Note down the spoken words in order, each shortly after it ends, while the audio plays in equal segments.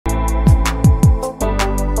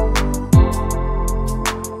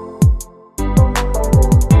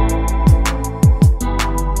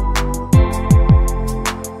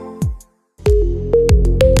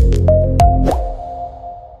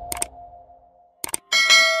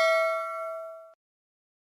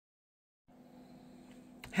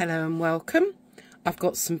Hello and welcome. I've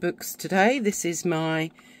got some books today. This is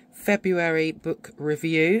my February book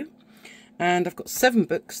review, and I've got 7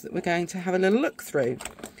 books that we're going to have a little look through.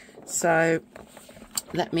 So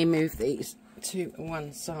let me move these to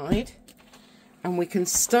one side, and we can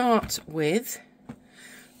start with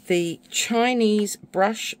the Chinese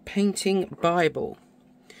Brush Painting Bible.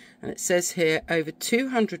 And it says here, over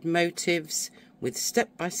 200 motifs with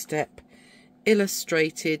step-by-step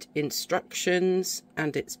illustrated instructions,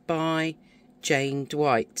 and it's by Jane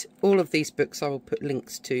Dwight. All of these books I will put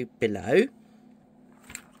links to below.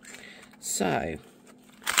 So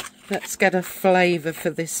let's get a flavour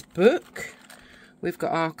for this book. We've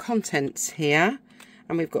got our contents here,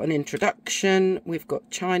 and we've got an introduction, we've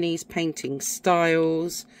got Chinese painting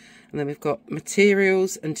styles, and then we've got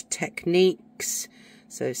materials and techniques,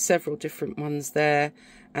 so several different ones there,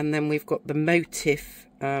 and then we've got the motif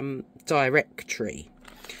directory.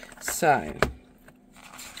 So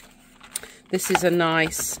this is a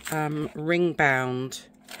nice ring bound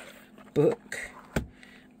book,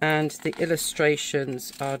 and the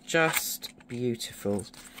illustrations are just beautiful.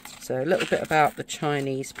 So a little bit about the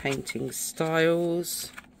Chinese painting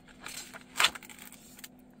styles.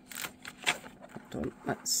 Hold on,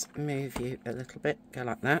 let's move you a little bit, go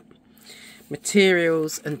like that.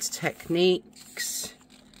 Materials and techniques.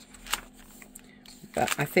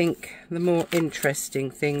 But I think the more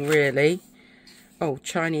interesting thing really,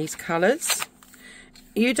 Chinese colours.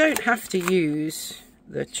 You don't have to use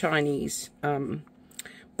the Chinese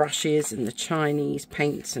brushes and the Chinese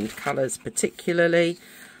paints and colours particularly.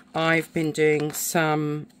 I've been doing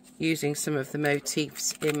using some of the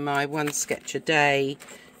motifs in my one sketch a day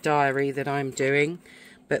diary that I'm doing,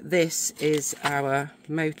 but this is our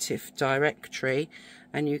motif directory,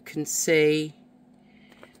 and you can see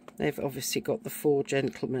they've obviously got the 4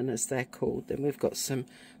 gentlemen, as they're called. Then we've got some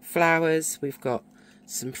flowers, we've got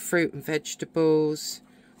some fruit and vegetables,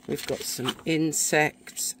 we've got some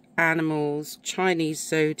insects, animals, Chinese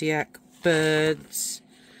zodiac, birds,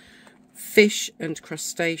 fish and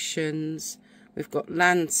crustaceans, we've got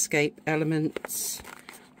landscape elements,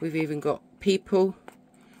 we've even got people,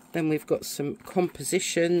 then we've got some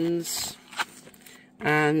compositions,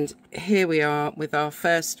 and here we are with our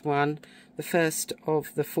first one, the first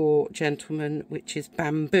of the 4 gentlemen, which is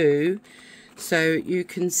bamboo. So you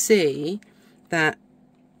can see that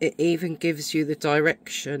it even gives you the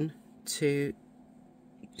direction to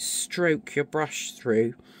stroke your brush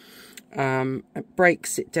through. It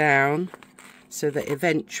breaks it down so that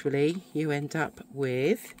eventually you end up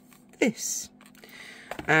with this.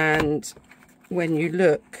 And when you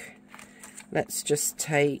look, let's just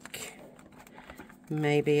take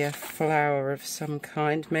maybe a flower of some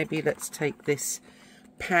kind. Maybe let's take this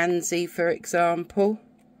pansy, for example.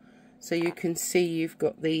 So you can see you've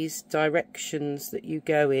got these directions that you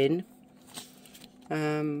go in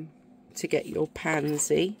to get your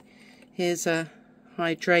pansy. Here's a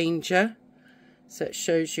hydrangea, so it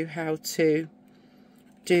shows you how to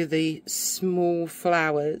do the small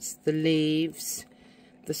flowers, the leaves,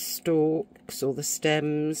 the stalks or the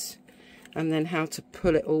stems, and then how to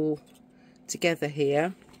pull it all together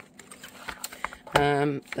here.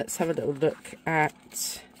 Let's have a little look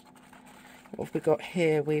at what have we got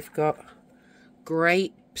here. We've got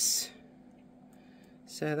grapes,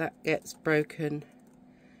 so that gets broken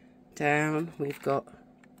down. We've got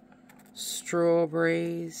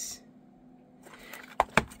strawberries.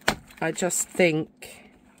 I just think,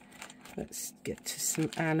 let's get to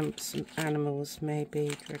some animals,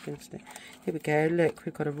 maybe dragons. Here we go, look,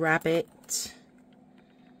 we've got a rabbit.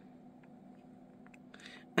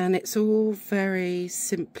 And it's all very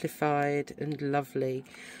simplified and lovely.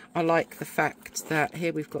 I like the fact that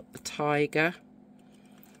here we've got the tiger,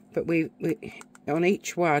 but we on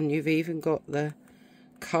each one you've even got the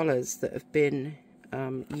colours that have been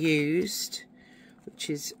used, which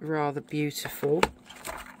is rather beautiful.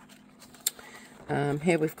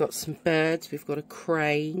 Here we've got some birds. We've got a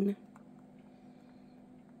crane,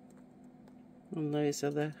 and those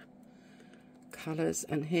are the colours.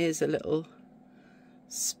 And here's a little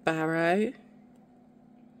sparrow,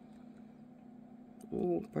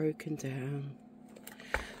 all broken down.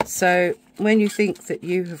 So when you think that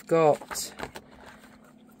you have got,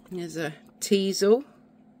 there's a teasel,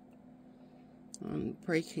 I'm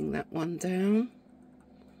breaking that one down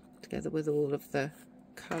together with all of the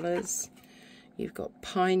colours. You've got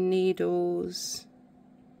pine needles.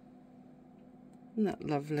 Isn't that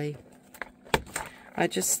lovely? I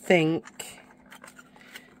just think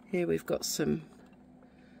here we've got some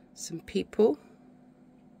people,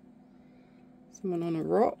 someone on a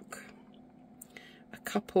rock, a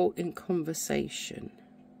couple in conversation,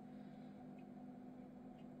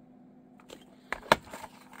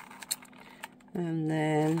 And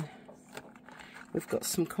then we've got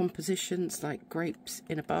some compositions like grapes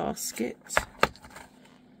in a basket.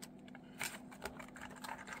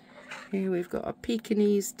 Here we've got a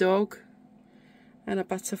Pekingese dog and a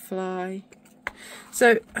butterfly.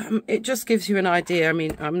 So it just gives you an idea. I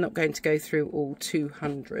mean, I'm not going to go through all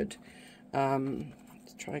 200.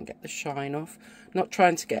 Let's try and get the shine off. Not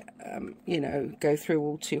trying to get, you know, go through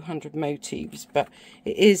all 200 motifs, but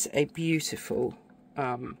it is a beautiful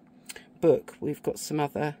book. We've got some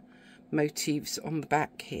other motifs on the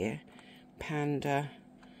back here. Panda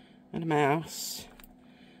and a mouse.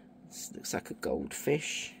 This looks like a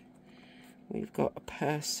goldfish. We've got a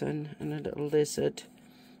person and a little lizard.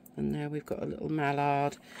 And there we've got a little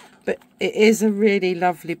mallard. But it is a really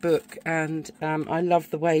lovely book, and I love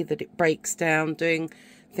the way that it breaks down, doing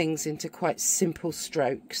things into quite simple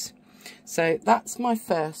strokes. So that's my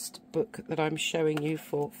first book that I'm showing you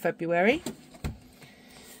for February.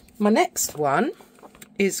 My next one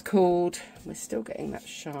is called, we're still getting that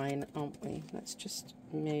shine, aren't we? Let's just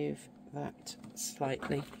move that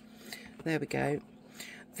slightly. There we go.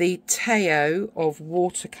 The Teo of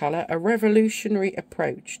Watercolour, A Revolutionary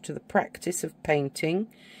Approach to the Practice of Painting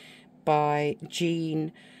by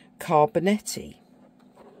Jean Carbonetti.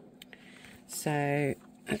 So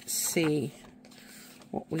let's see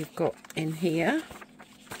what we've got in here.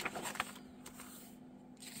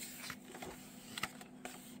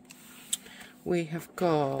 We have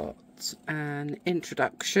got an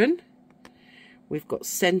introduction. We've got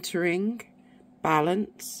centering,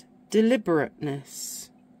 balance, deliberateness,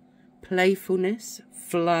 playfulness,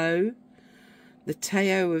 flow, the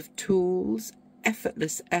Teo of tools,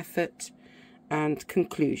 effortless effort, and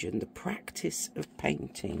conclusion, the practice of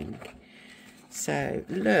painting. So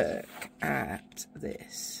look at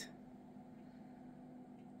this.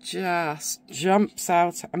 Just jumps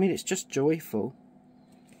out. I mean, it's just joyful.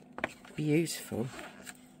 Beautiful.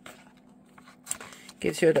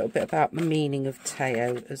 Gives you a little bit about the meaning of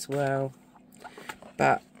Teo as well.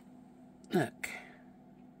 But look.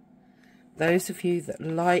 Those of you that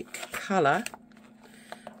like colour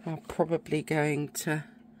are probably going to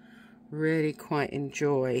really quite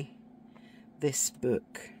enjoy this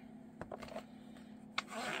book.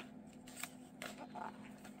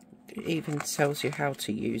 It even tells you how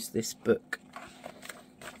to use this book.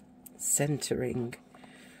 Centering.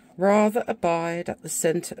 Rather abide at the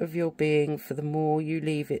centre of your being, for the more you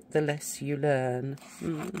leave it, the less you learn.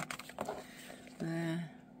 There.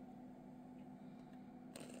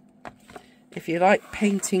 If you like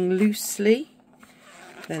painting loosely,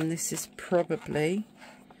 then this is probably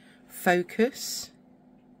focus.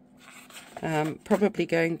 Probably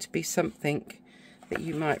going to be something that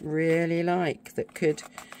you might really like, that could,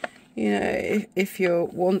 you know, if you're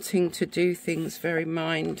wanting to do things very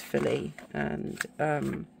mindfully and,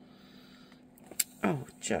 oh,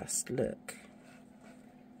 just look.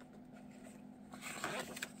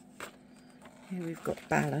 Here we've got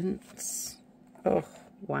balance. Oh,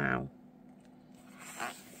 wow.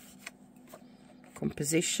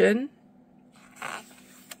 Composition.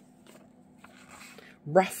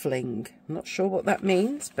 Ruffling. I'm not sure what that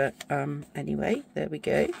means, but anyway, there we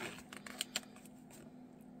go.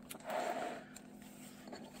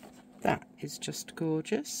 That is just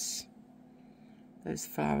gorgeous. Those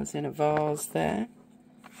flowers in a vase there.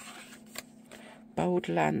 Bold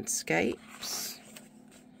landscapes.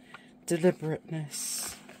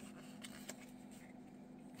 Deliberateness.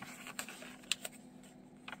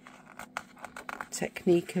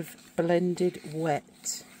 Technique of blended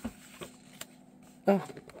wet. Oh,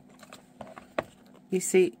 you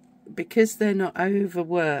see, because they're not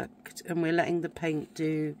overworked and we're letting the paint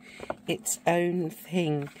do its own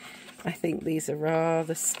thing, I think these are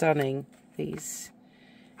rather stunning, these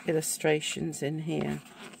illustrations in here.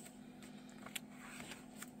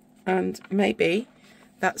 And maybe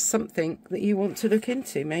that's something that you want to look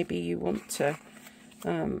into. Maybe you want to,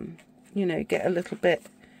 you know, get a little bit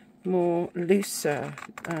more looser,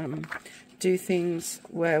 do things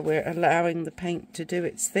where we're allowing the paint to do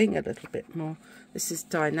its thing a little bit more. This is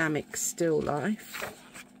dynamic still life.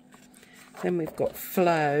 Then we've got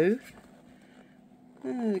flow.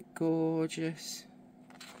 Oh, gorgeous.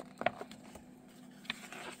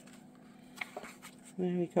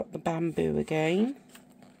 Then we've got the bamboo again.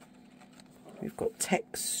 We've got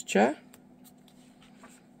texture.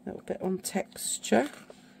 A little bit on texture.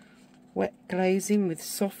 Wet glazing with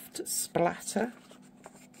soft splatter.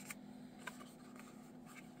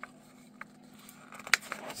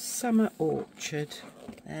 Summer orchard.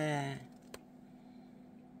 There.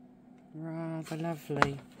 Rather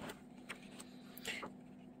lovely.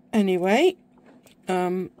 Anyway,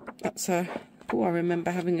 that's a Oh, I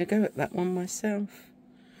remember having a go at that one myself.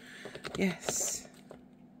 Yes.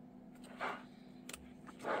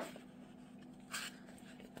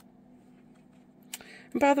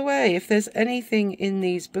 And by the way, if there's anything in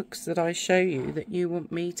these books that I show you that you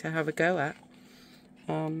want me to have a go at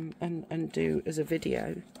and do as a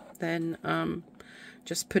video, then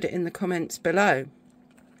just put it in the comments below.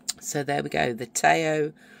 So there we go, the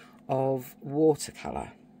Teo of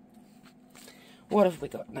watercolour. What have we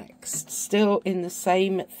got next? Still in the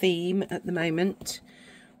same theme at the moment.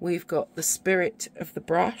 We've got the Spirit of the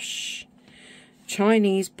Brush.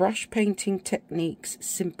 Chinese brush painting techniques,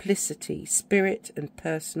 simplicity, spirit and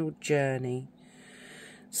personal journey.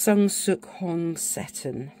 Sung Suk Hong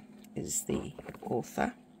Seton is the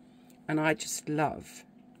author. And I just love,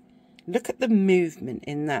 look at the movement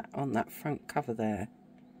in that on that front cover there.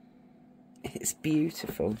 It's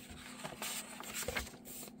beautiful.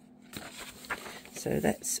 So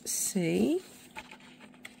let's see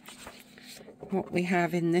what we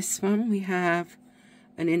have in this one. We have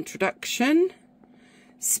an introduction,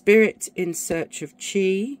 Spirit in Search of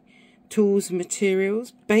Chi, tools and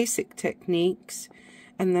materials, basic techniques,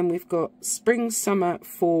 and then we've got spring, summer,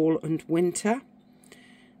 fall and winter,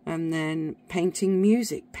 and then painting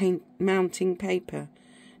music, mounting paper,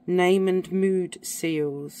 name and mood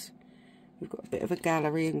seals. We've got a bit of a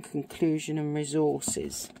gallery and conclusion and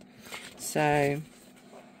resources. So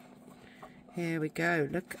here we go.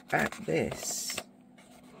 Look at this.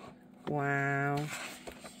 Wow.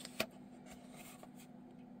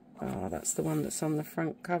 Oh, that's the one that's on the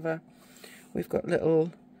front cover. We've got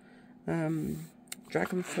little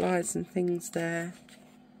dragonflies and things there.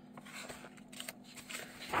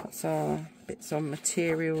 That's our bits on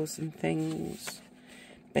materials and things.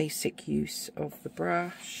 Basic use of the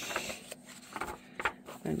brush.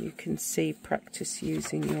 And you can see practice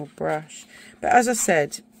using your brush. But as I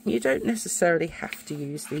said, you don't necessarily have to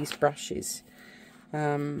use these brushes.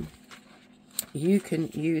 You can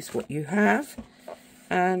use what you have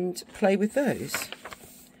and play with those.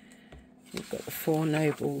 We've got the Four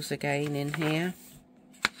Nobles again in here.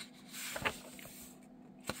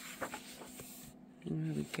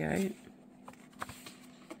 There we go.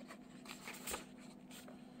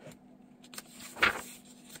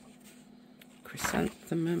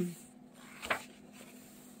 Chrysanthemum.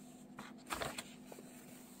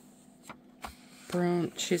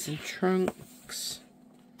 Branches and trunks.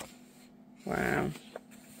 Wow.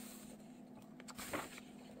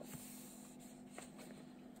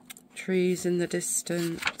 Trees in the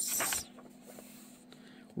distance.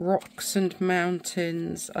 Rocks and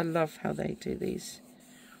mountains. I love how they do these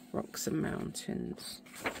rocks and mountains.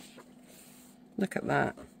 Look at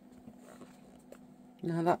that.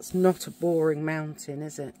 Now that's not a boring mountain,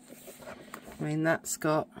 is it? I mean, that's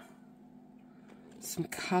got some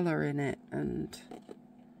colour in it, and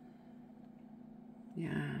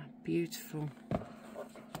yeah, beautiful.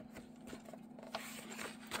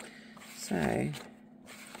 So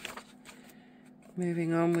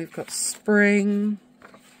moving on, we've got spring,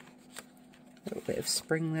 a little bit of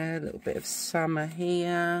spring there, a little bit of summer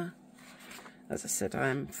here. As I said,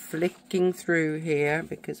 I'm flicking through here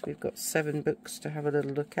because we've got 7 books to have a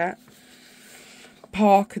little look at.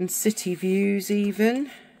 Park and city views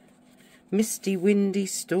even. Misty, windy,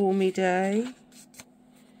 stormy day.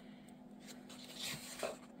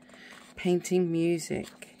 Painting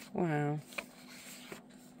music. Wow.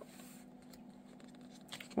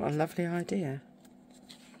 What a lovely idea.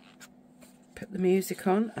 Put the music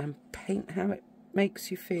on and paint how it makes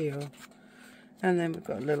you feel. And then we've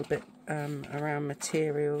got a little bit around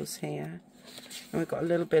materials here. And we've got a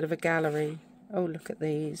little bit of a gallery. Oh, look at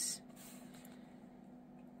these.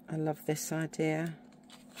 I love this idea.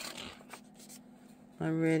 I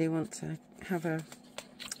really want to have a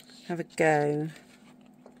go.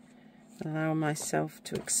 Allow myself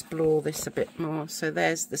to explore this a bit more. So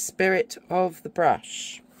there's the Spirit of the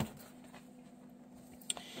Brush.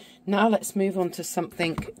 Now let's move on to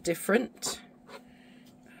something different.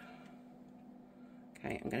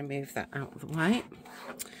 Okay, I'm going to move that out of the way.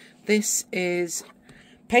 This is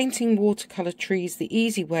Painting Watercolour Trees the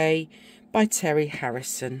Easy Way by Terry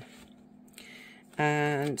Harrison.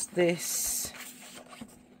 And this,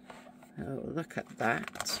 oh, look at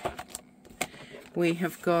that. We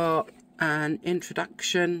have got an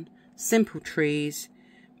introduction, simple trees,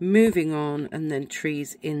 moving on, and then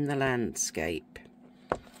trees in the landscape.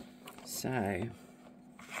 So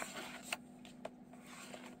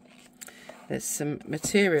there's some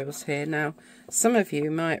materials here. Now, some of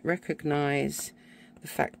you might recognise the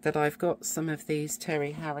fact that I've got some of these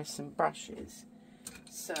Terry Harrison brushes.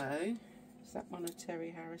 So, is that one of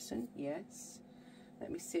Terry Harrison? Yes.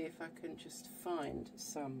 Let me see if I can just find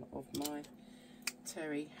some of my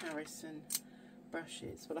Terry Harrison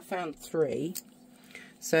brushes. Well, I found 3.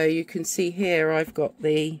 So you can see here I've got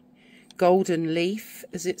the Golden Leaf,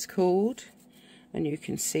 as it's called, and you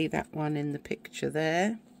can see that one in the picture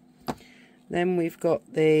there. Then we've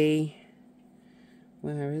got the,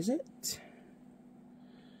 where is it?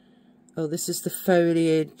 Oh, this is the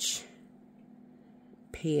Foliage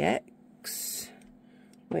PX,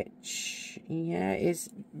 which, yeah, is,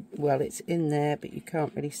 well, it's in there, but you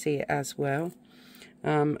can't really see it as well.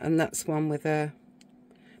 And that's one with a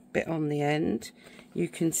bit on the end. You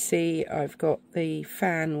can see I've got the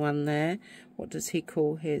fan one there. What does he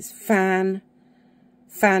call his? Fango.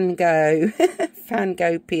 Fango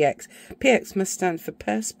PX. PX must stand for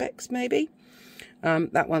Perspex, maybe.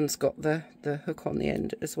 That one's got the hook on the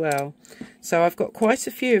end as well. So I've got quite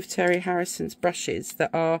a few of Terry Harrison's brushes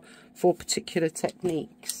that are for particular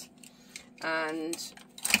techniques. And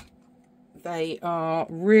they are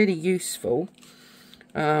really useful.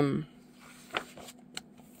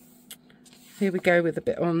 Here we go with a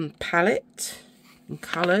bit on palette and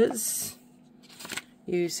colours,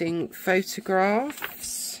 using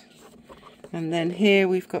photographs. And then here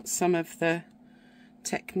we've got some of the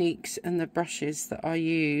techniques and the brushes that I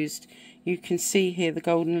used. You can see here the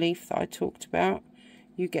Golden Leaf that I talked about.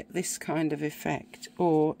 You get this kind of effect,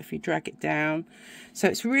 or if you drag it down. So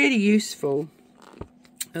it's really useful.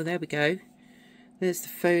 Oh, there we go. There's the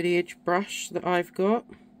Foliage brush that I've got.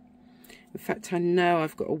 In fact, I know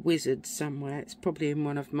I've got a Wizard somewhere. It's probably in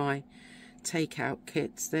one of my takeout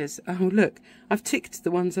kits. There's, oh look, I've ticked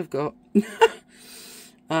the ones I've got.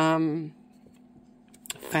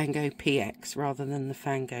 Fango PX rather than the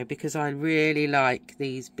Fango, because I really like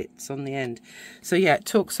these bits on the end. So yeah, it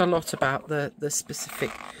talks a lot about the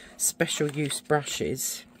specific special use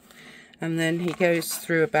brushes. And then he goes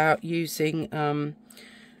through about using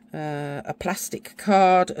a plastic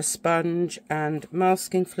card, a sponge and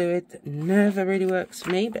masking fluid. That never really works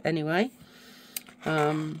for me, but anyway.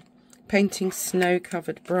 Painting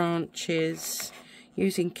snow-covered branches,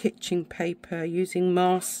 using kitchen paper, using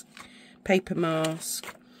paper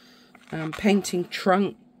mask, painting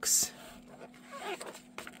trunks,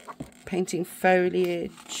 painting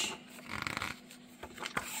foliage.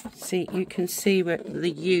 See, you can see where the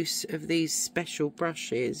use of these special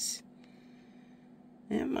brushes.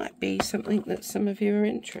 It might be something that some of you are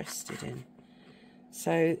interested in.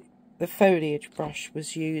 So the Foliage brush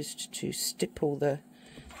was used to stipple the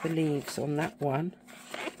leaves on that one.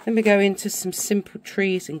 Then we go into some simple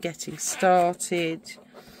trees and getting started.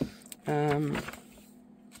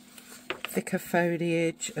 Thicker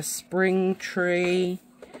foliage, a spring tree,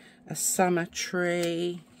 a summer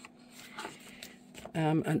tree,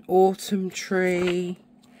 an autumn tree,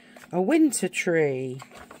 a winter tree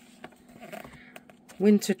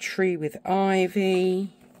with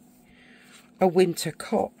ivy, a winter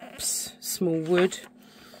copse, small wood,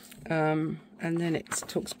 and then it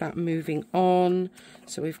talks about moving on.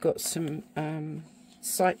 So we've got some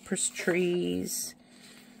cypress trees,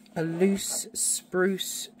 a loose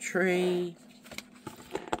spruce tree,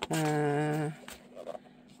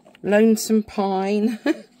 lonesome pine,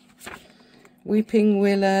 weeping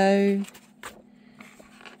willow,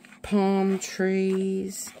 palm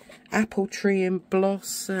trees, apple tree in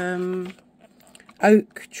blossom,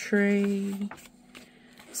 oak tree,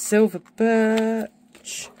 silver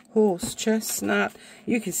birch, horse chestnut.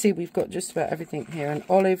 You can see we've got just about everything here. An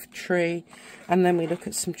olive tree, and then we look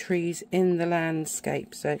at some trees in the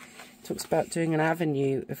landscape. So it talks about doing an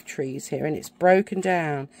avenue of trees here, and it's broken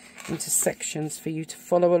down into sections for you to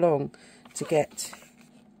follow along to get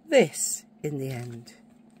this in the end.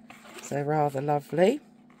 So rather lovely.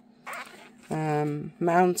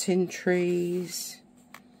 Mountain trees.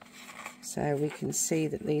 So we can see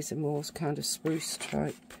that these are more kind of spruce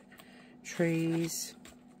type trees.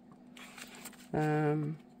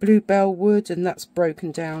 Bluebell wood, and that's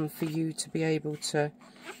broken down for you to be able to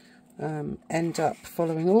end up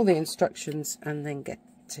following all the instructions and then get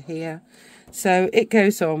to here. So it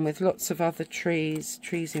goes on with lots of other trees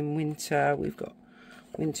in winter. We've got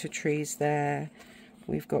winter trees there,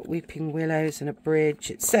 we've got weeping willows and a bridge,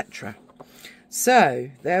 etc.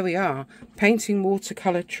 So there we are, painting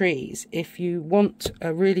watercolour trees. If you want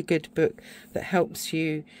a really good book that helps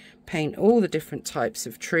you paint all the different types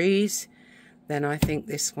of trees, then I think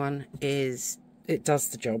this one it does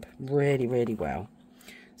the job really, really well.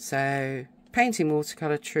 So, painting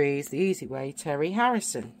watercolour trees, the easy way, Terry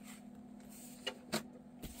Harrison.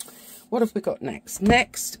 What have we got next?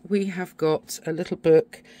 Next, we have got a little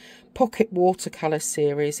book, Pocket Watercolour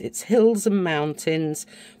Series. It's Hills and Mountains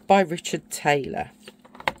by Richard Taylor.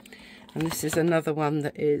 And this is another one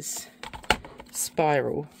that is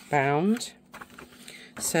spiral bound.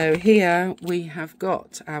 So here we have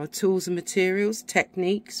got our tools and materials,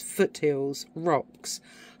 techniques, foothills, rocks,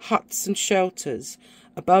 huts and shelters,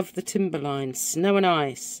 above the timberline, snow and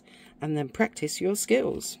ice, and then practice your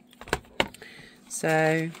skills.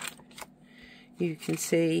 So you can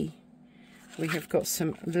see we have got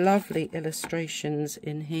some lovely illustrations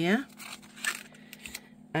in here.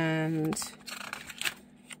 And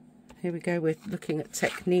here we go, we're looking at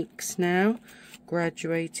techniques now.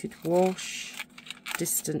 Graduated wash,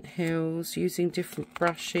 distant hills, using different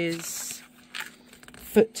brushes,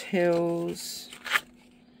 foothills,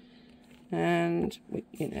 and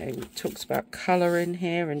you know, it talks about colour in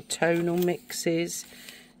here and tonal mixes,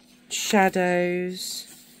 shadows,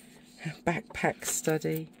 backpack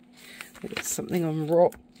study. We've got something on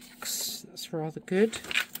rocks, that's rather good.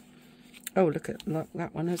 Oh, look at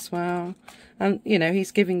that one as well. And you know,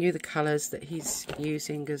 he's giving you the colours that he's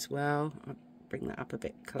using as well. I'll bring that up a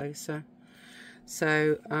bit closer.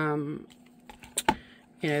 So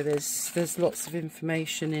you know, there's lots of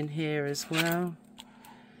information in here as well.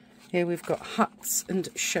 Here we've got huts and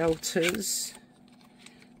shelters.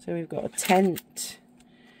 So we've got a tent,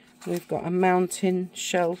 we've got a mountain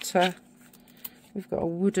shelter, we've got a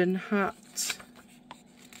wooden hut,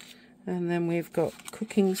 and then we've got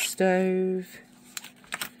cooking stove,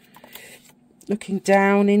 looking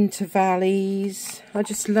down into valleys. I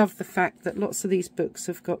just love the fact that lots of these books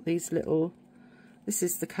have got these little, this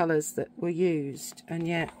is the colours that were used, and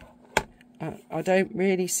yet I don't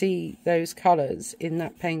really see those colours in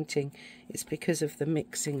that painting. It's because of the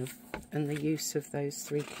mixing of and the use of those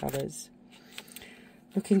three colours.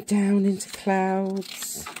 Looking down into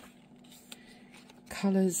clouds,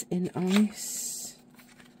 colours in ice.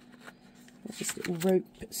 This little rope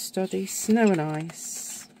study, snow and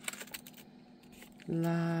ice.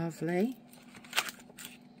 Lovely.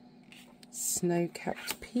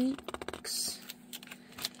 Snow-capped peaks.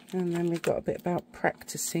 And then we've got a bit about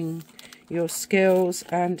practicing your skills,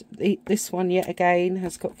 and this one yet again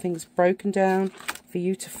has got things broken down for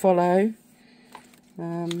you to follow,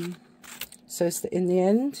 so that in the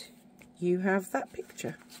end you have that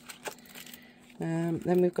picture.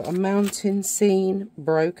 Then we've got a mountain scene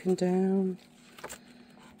broken down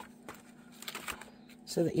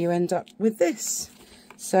so that you end up with this.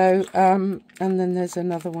 So and then there's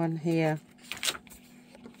another one here.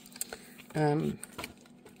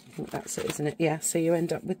 I think that's it, isn't it? Yeah, so you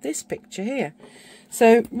end up with this picture here.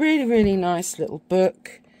 So really, really nice little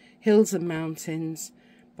book, Hills and Mountains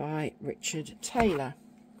by Richard Taylor.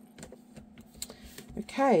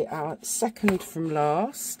 Okay, our second from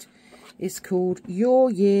last is called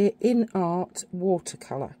Your Year in Art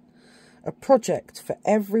Watercolour, a project for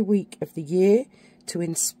every week of the year to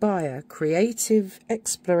inspire creative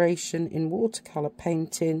exploration in watercolour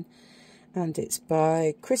painting, and it's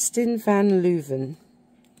by Kristin Van Leuven.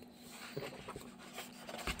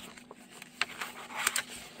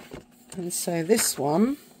 And so this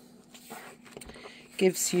one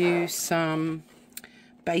gives you some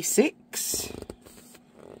basics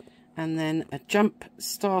and then a jump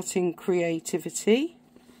starting creativity,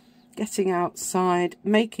 getting outside,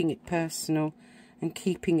 making it personal and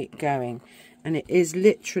keeping it going. And it is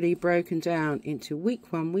literally broken down into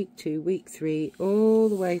week 1, week 2, week 3, all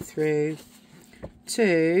the way through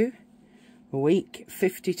to week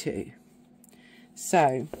 52.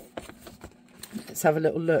 So let's have a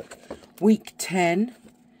little look. Week 10,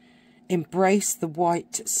 embrace the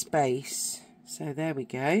white space. So there we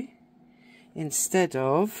go. Instead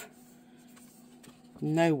of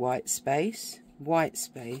no white space, white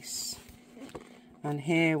space. And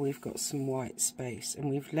here we've got some white space, and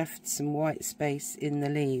we've left some white space in the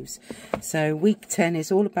leaves. So week 10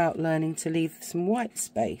 is all about learning to leave some white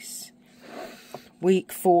space.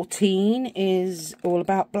 Week 14 is all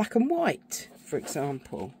about black and white, for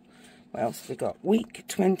example. What else have we got? Week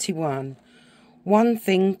 21, one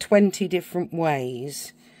thing 20 different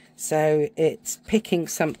ways. So it's picking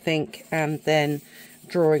something and then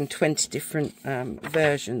drawing 20 different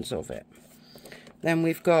versions of it. Then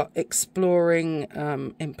we've got exploring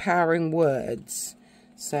empowering words.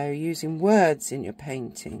 So using words in your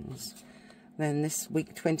paintings. Then this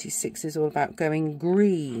week 26 is all about going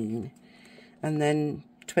green. And then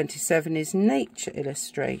 27 is nature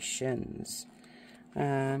illustrations.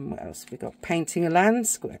 What else have we got? Painting a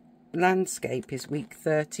landscape is week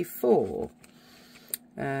 34.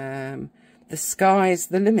 The sky's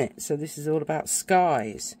the limit. So this is all about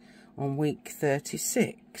skies on week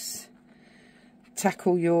 36.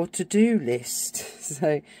 Tackle your to-do list.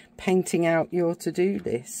 So painting out your to-do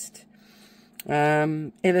list.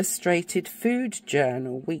 Illustrated Food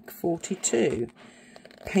Journal, week 42.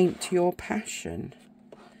 Paint Your Passion.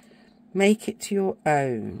 Make it your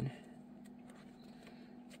own.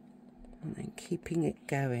 And then keeping it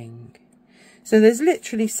going. So there's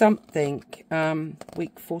literally something.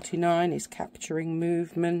 Week 49 is Capturing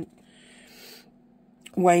Movement.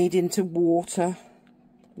 Wade into Water.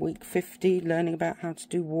 Week 50, learning about how to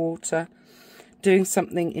do water. Doing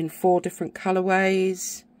something in 4 different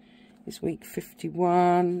colourways is week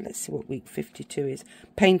 51. Let's see what week 52 is.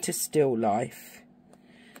 Paint a Still Life.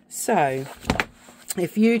 So,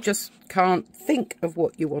 if you just can't think of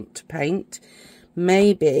what you want to paint,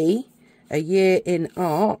 maybe a year in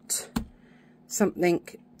art, something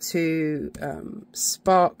to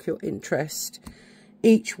spark your interest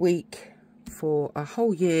each week for a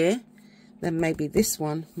whole year, then maybe this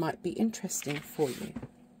one might be interesting for you.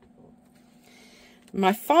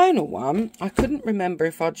 My final one, I couldn't remember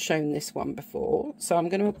if I'd shown this one before, so I'm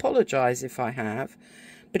going to apologise if I have,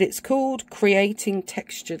 but it's called Creating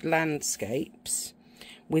Textured Landscapes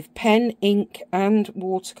with Pen, Ink and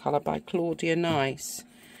Watercolour by Claudia Nice.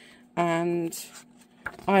 And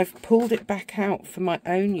I've pulled it back out for my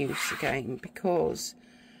own use again because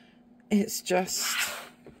it's just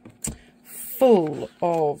full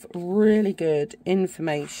of really good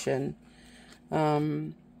information.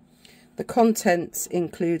 The contents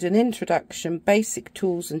include an introduction, basic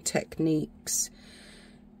tools and techniques,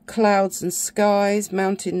 clouds and skies,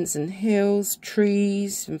 mountains and hills,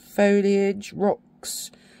 trees and foliage,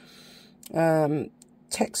 rocks,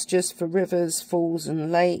 textures for rivers, falls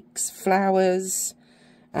and lakes, flowers,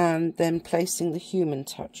 and then placing the human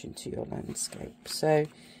touch into your landscape. So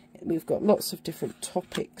we've got lots of different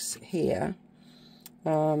topics here.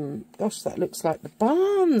 Gosh, that looks like the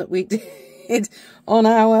barn that we did on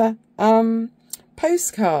our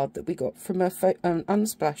postcard that we got from an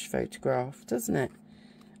Unsplash photograph, doesn't it?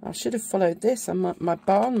 I should have followed this, and my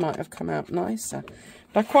barn might have come out nicer.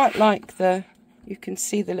 But I quite like you can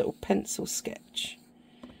see the little pencil sketch.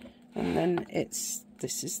 And then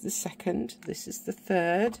this is the second, this is the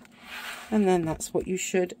third, and then that's what you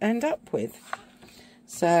should end up with.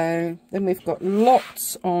 So then we've got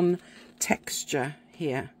lots on texture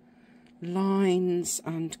here. Lines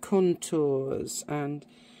and contours and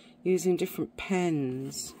using different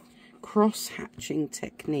pens, cross-hatching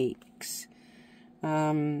techniques,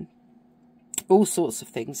 all sorts of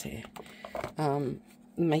things here.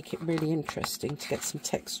 Make it really interesting to get some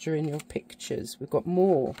texture in your pictures. We've got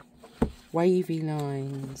more wavy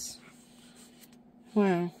lines.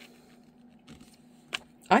 Wow.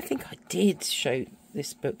 I think I did show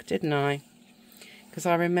this book, didn't I? Because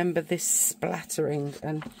I remember this splattering,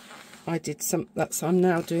 and I did I'm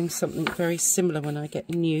now doing something very similar when I get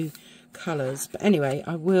new colours. But anyway,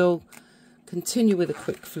 I will continue with a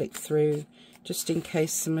quick flick through, just in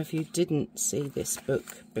case some of you didn't see this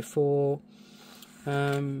book before,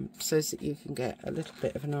 so that you can get a little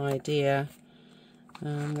bit of an idea.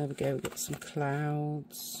 There we go, we've got some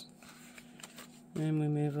clouds. Then we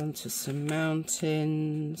move on to some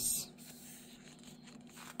mountains.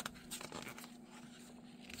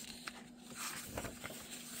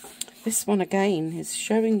 This one again is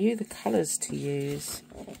showing you the colours to use.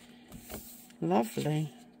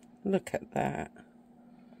 Lovely. Look at that.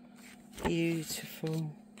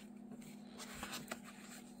 Beautiful.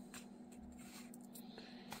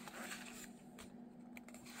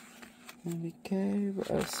 There we go. What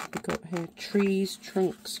else have we got here? Trees,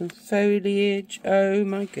 trunks and foliage. Oh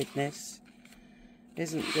my goodness.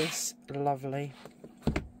 Isn't this lovely?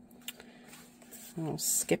 I'll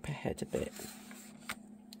skip ahead a bit.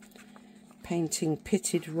 Painting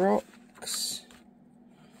pitted rocks,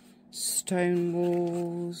 stone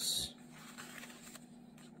walls.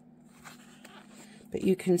 But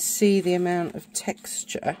you can see the amount of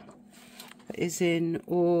texture that is in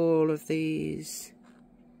all of these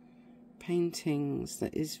paintings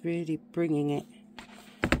that is really bringing it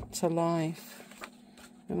to life.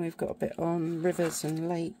 And we've got a bit on rivers and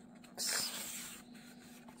lakes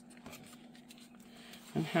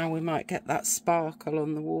and how we might get that sparkle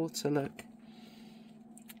on the water. Look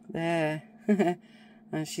there.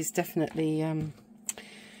 And she's definitely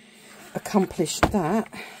accomplished that.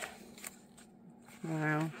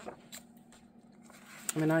 Wow.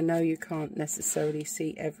 I mean, I know you can't necessarily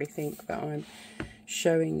see everything that I'm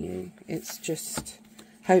showing you. It's just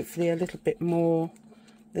hopefully a little bit more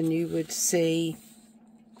than you would see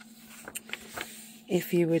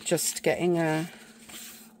if you were just getting a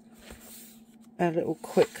little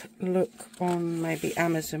quick look on maybe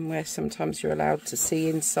Amazon, where sometimes you're allowed to see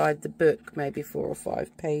inside the book maybe 4 or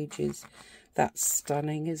 5 pages. That's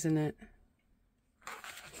stunning, isn't it?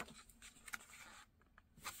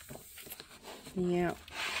 Yeah,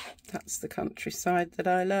 that's the countryside that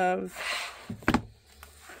I love.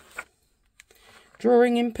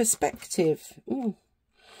 Drawing in perspective. Ooh.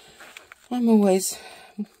 I'm always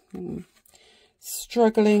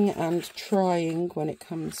struggling and trying when it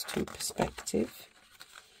comes to perspective.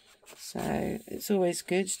 So it's always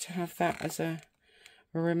good to have that as a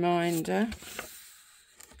reminder.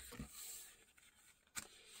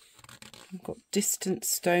 I've got distant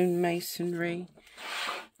stone masonry,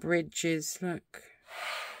 bridges, look.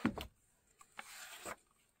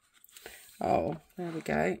 Oh, there we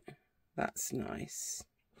go. That's nice.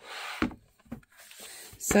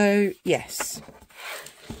 So, yes,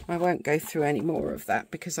 I won't go through any more of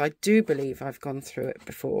that because I do believe I've gone through it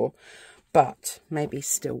before, but maybe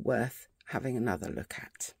still worth having another look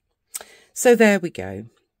at. So there we go.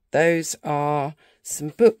 Those are some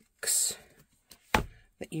books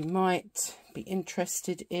that you might be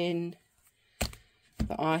interested in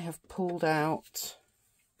that I have pulled out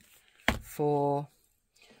for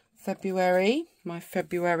February, my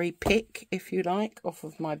February pick, if you like, off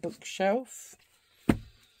of my bookshelf.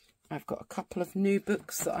 I've got a couple of new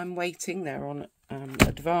books that I'm waiting. They're on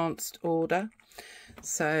advanced order.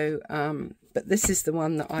 So, but this is the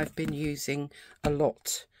one that I've been using a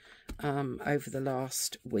lot over the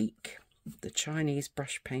last week, the Chinese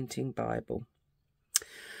Brush Painting Bible.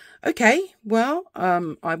 Okay, well,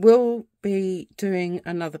 I will be doing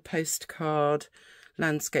another postcard,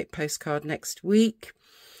 landscape postcard next week.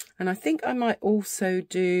 And I think I might also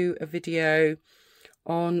do a video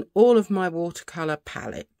on all of my watercolour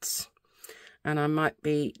palettes. And I might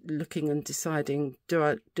be looking and deciding, do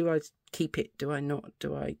I keep it, do I not,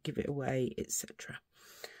 do I give it away, etc.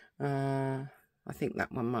 I think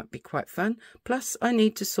that one might be quite fun. Plus, I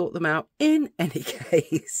need to sort them out in any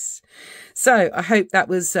case. So, I hope that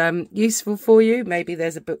was useful for you. Maybe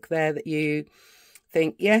there's a book there that you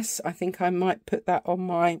think, yes, I think I might put that on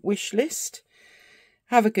my wish list.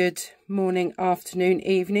 Have a good morning, afternoon,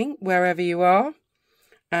 evening, wherever you are.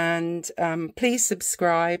 And please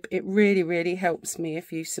subscribe. It really, really helps me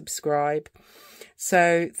if you subscribe.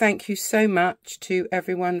 So, thank you so much to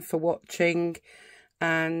everyone for watching.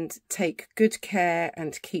 And take good care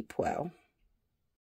and keep well.